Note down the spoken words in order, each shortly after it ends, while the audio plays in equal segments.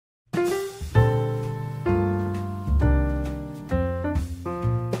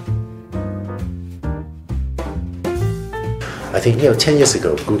think 10 years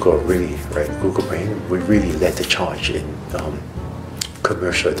ago, Google really, right? Google Brain, we really led the charge in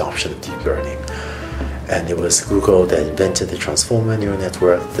commercial adoption of deep learning. And it was Google that invented the transformer neural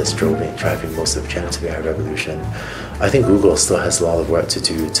network that's driving most of the generative AI revolution. I think Google still has a lot of work to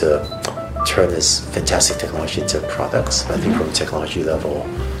do to turn this fantastic technology into products. But I think from a technology level,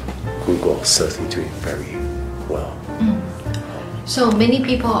 Google is certainly doing very well. So many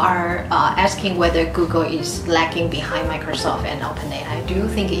people are asking whether Google is lagging behind Microsoft and OpenAI. Do you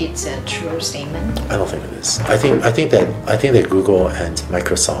think it's a true statement? I don't think it is. I think that Google and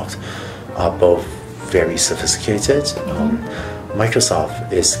Microsoft are both very sophisticated.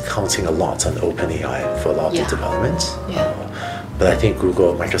 Microsoft is counting a lot on OpenAI for a lot of the development. But I think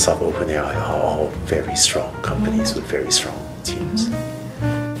Google, Microsoft, OpenAI are all very strong companies with very strong teams.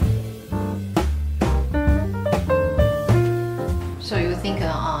 So you think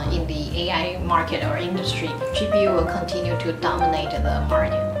in the AI market or industry, GPU will continue to dominate the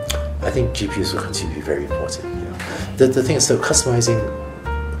market? I think GPUs will continue to be very important. The thing is, so customizing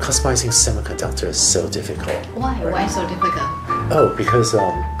semiconductors is so difficult. Why? Right? Why so difficult? Oh, because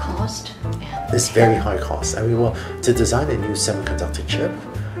cost. It's very high cost. I mean, well, to design a new semiconductor chip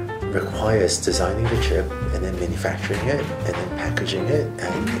requires designing the chip and then manufacturing it and then packaging it,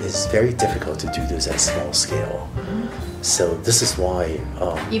 and it's very difficult to do this at small scale. So this is why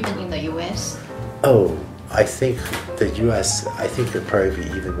even in the US? Oh, I think the US, I think it'd probably be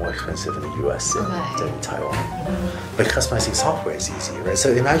even more expensive in the US than in Taiwan. But customizing software is easy, right?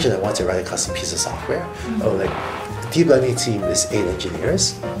 So imagine I want to write a custom piece of software. Oh, like the deep learning team is 8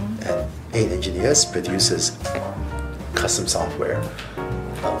 engineers, and 8 engineers produces custom software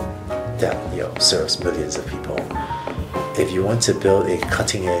that serves millions of people. If you want to build a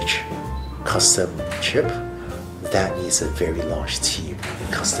cutting-edge custom chip, that needs a very large team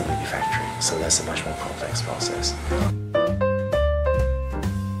in custom manufacturing. So that's a much more complex process.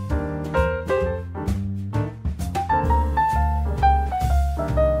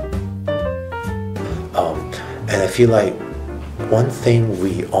 And I feel like one thing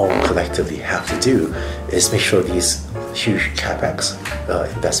we all collectively have to do is make sure these huge capex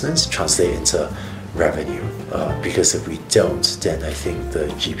investments translate into revenue. Because if we don't, then I think the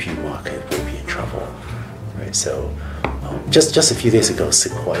GPU market will be in trouble. Right? So just a few days ago,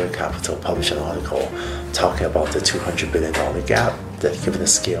 Sequoia Capital published an article talking about the $200 billion gap that, given the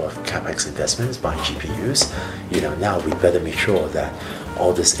scale of capex investments buying GPUs, now we better make sure that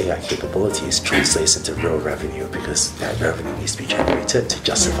all this AI capabilities translates into real revenue, because that revenue needs to be generated to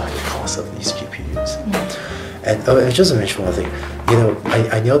justify the cost of these GPUs. And just to mention one thing,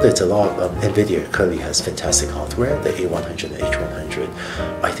 I know that a lot of NVIDIA currently has fantastic hardware, the A100 and H100.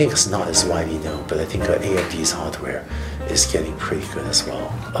 I think it's not as widely known, but I think AMD's hardware is getting pretty good as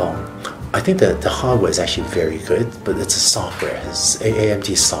well. I think that the hardware is actually very good, but it's a software.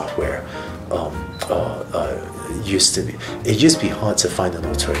 AMD's software used to be hard to find an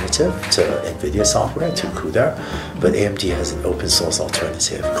alternative to NVIDIA software, to CUDA, but AMD has an open source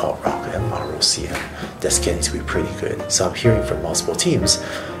alternative called ROCm that's getting to be pretty good. So I'm hearing from multiple teams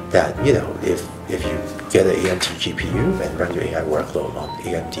that if you get an AMD GPU and run your AI workload on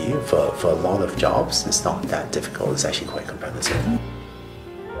AMD for a lot of jobs, it's not that difficult. It's actually quite competitive.